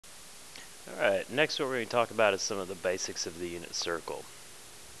Alright, next what we're going to talk about is some of the basics of the unit circle.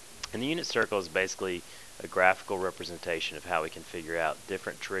 And the unit circle is basically a graphical representation of how we can figure out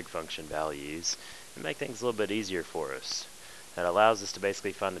different trig function values and make things a little bit easier for us. That allows us to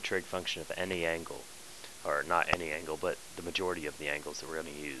basically find the trig function of any angle, or not any angle, but the majority of the angles that we're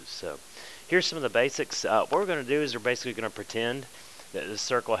going to use. So here's some of the basics. What we're going to do is we're basically going to pretend that this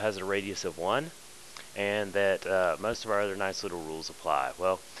circle has a radius of 1 and that most of our other nice little rules apply.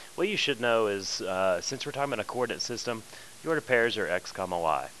 Well, what you should know is since we're talking about a coordinate system, the ordered pairs are x comma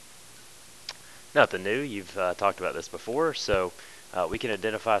y. Nothing new, you've talked about this before, so we can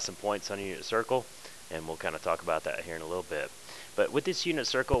identify some points on a unit circle, and we'll kind of talk about that here in a little bit. But with this unit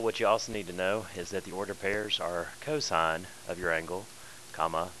circle, what you also need to know is that the ordered pairs are cosine of your angle,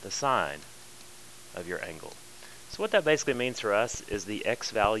 comma, the sine of your angle. So what that basically means for us is the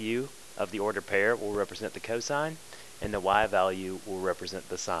x value of the ordered pair will represent the cosine, and the y value will represent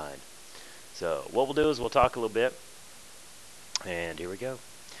the sine. So what we'll do is we'll talk a little bit, and here we go.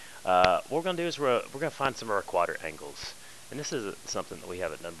 What we're going to do is we're going to find some of our quadrant angles. And this is something that we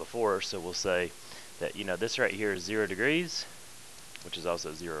haven't done before, so we'll say that, this right here is 0 degrees, which is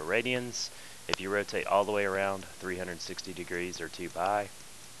also 0 radians. If you rotate all the way around, 360 degrees or 2 pi.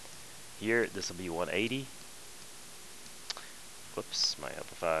 Here, this will be 180. Whoops, might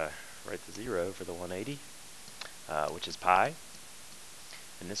help if I write the 0 for the 180, which is pi.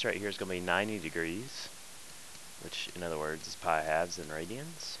 And this right here is going to be 90 degrees, which in other words is pi halves in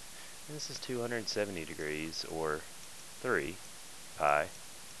radians. And this is 270 degrees, or 3 pi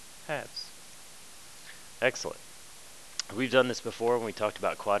halves. Excellent. We've done this before when we talked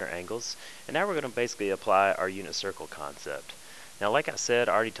about quadrant angles, and now we're going to basically apply our unit circle concept. Now, like I said,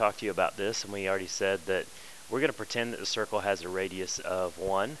 I already talked to you about this, and we already said that we're going to pretend that the circle has a radius of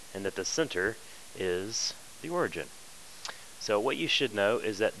 1, and that the center is the origin. So what you should know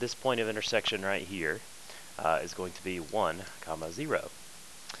is that this point of intersection right here is going to be 1, comma 0.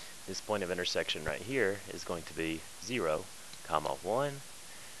 This point of intersection right here is going to be 0, comma 1.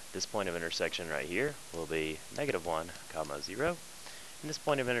 This point of intersection right here will be negative 1, comma 0. And this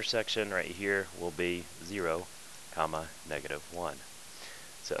point of intersection right here will be 0, comma negative 1.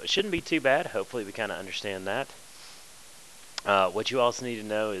 So it shouldn't be too bad. Hopefully we kind of understand that. What you also need to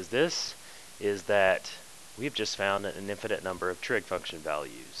know is this, is that we've just found an infinite number of trig function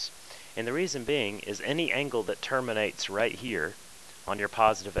values. And the reason being is any angle that terminates right here on your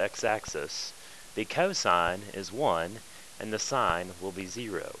positive x-axis, the cosine is 1 and the sine will be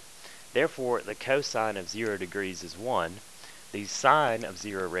 0. Therefore, the cosine of 0 degrees is 1, the sine of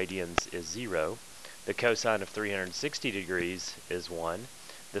 0 radians is 0, the cosine of 360 degrees is 1,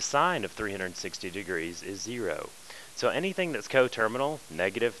 the sine of 360 degrees is 0. So anything that's coterminal,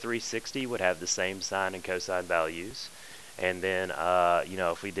 negative 360 would have the same sine and cosine values. And then,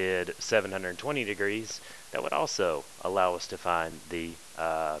 if we did 720 degrees, that would also allow us to find the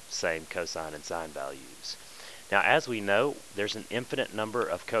same cosine and sine values. Now, as we know, there's an infinite number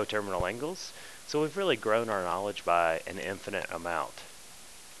of coterminal angles, so we've really grown our knowledge by an infinite amount.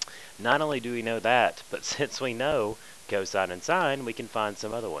 Not only do we know that, but since we know cosine and sine, we can find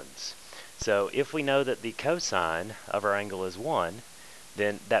some other ones. So if we know that the cosine of our angle is 1,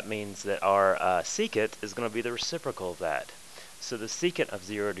 then that means that our secant is going to be the reciprocal of that. So the secant of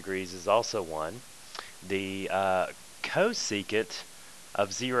 0 degrees is also 1. The cosecant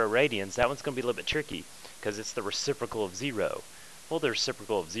of 0 radians, that one's going to be a little bit tricky because it's the reciprocal of 0. Well, the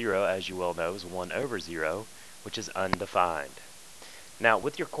reciprocal of 0, as you well know, is 1 over 0, which is undefined. Now,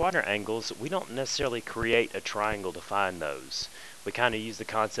 with your quadrant angles, we don't necessarily create a triangle to find those. We kind of use the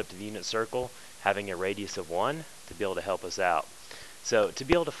concept of the unit circle having a radius of 1 to be able to help us out. So to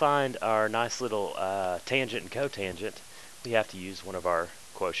be able to find our nice little tangent and cotangent, we have to use one of our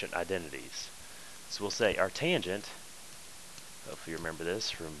quotient identities. So we'll say our tangent, hopefully you remember this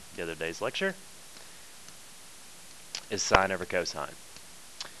from the other day's lecture, is sine over cosine.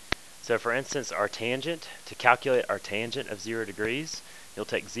 So for instance, our tangent, to calculate our tangent of 0 degrees, you'll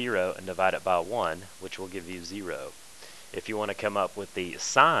take 0 and divide it by 1, which will give you 0. If you want to come up with the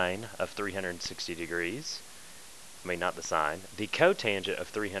sine of 360 degrees, not the sine, the cotangent of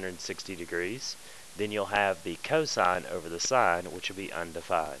 360 degrees, then you'll have the cosine over the sine, which will be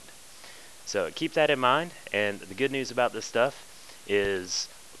undefined. So keep that in mind, and the good news about this stuff is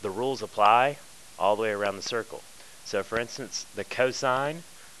the rules apply all the way around the circle. So for instance, the cosine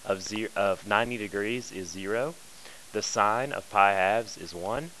of 90 degrees is 0, the sine of pi halves is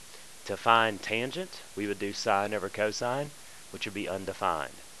 1. To find tangent, we would do sine over cosine, which would be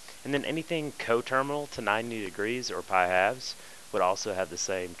undefined. And then anything coterminal to 90 degrees or pi halves would also have the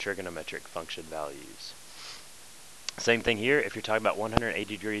same trigonometric function values. Same thing here, if you're talking about 180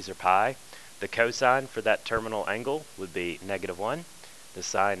 degrees or pi, the cosine for that terminal angle would be -1. The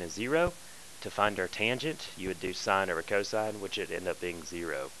sine is 0. To find our tangent, you would do sine over cosine, which would end up being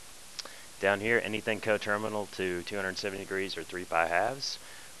 0. Down here, anything coterminal to 270 degrees or 3 pi halves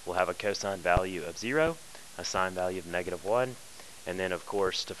will have a cosine value of 0, a sine value of -1, and then of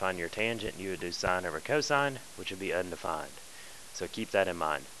course to find your tangent you would do sine over cosine, which would be undefined. So keep that in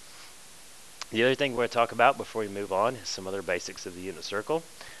mind. The other thing we're going to talk about before we move on is some other basics of the unit circle.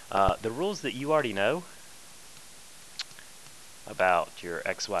 The rules that you already know about your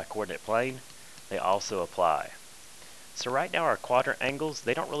xy coordinate plane, they also apply. So right now our quadrant angles,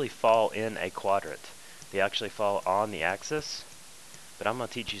 they don't really fall in a quadrant. They actually fall on the axis, but I'm going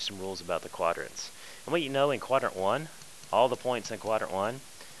to teach you some rules about the quadrants. And what you know in quadrant 1, all the points in quadrant 1,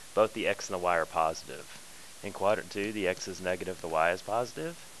 both the x and the y are positive. In quadrant 2, the x is negative, the y is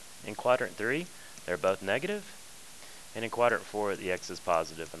positive. In quadrant 3, they're both negative. And in quadrant 4, the x is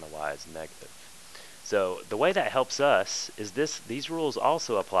positive and the y is negative. So the way that helps us is these rules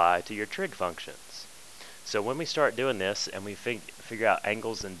also apply to your trig functions. So when we start doing this and we figure out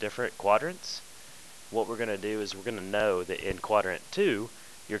angles in different quadrants, what we're going to do is we're going to know that in quadrant 2,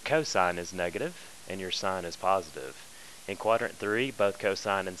 your cosine is negative and your sine is positive. In quadrant 3, both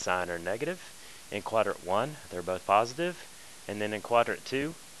cosine and sine are negative. In quadrant 1, they're both positive. And then in quadrant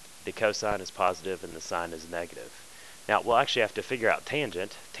 2, the cosine is positive and the sine is negative. Now, we'll actually have to figure out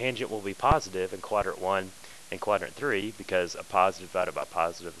tangent. Tangent will be positive in quadrant 1 and quadrant 3 because a positive divided by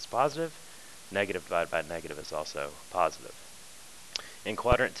positive is positive. Negative divided by negative is also positive. In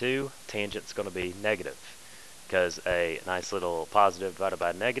quadrant 2, tangent's going to be negative because a nice little positive divided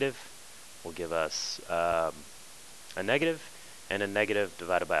by a negative will give us a negative, and a negative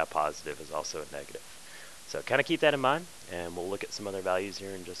divided by a positive is also a negative. So kind of keep that in mind, and we'll look at some other values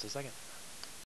here in just a second.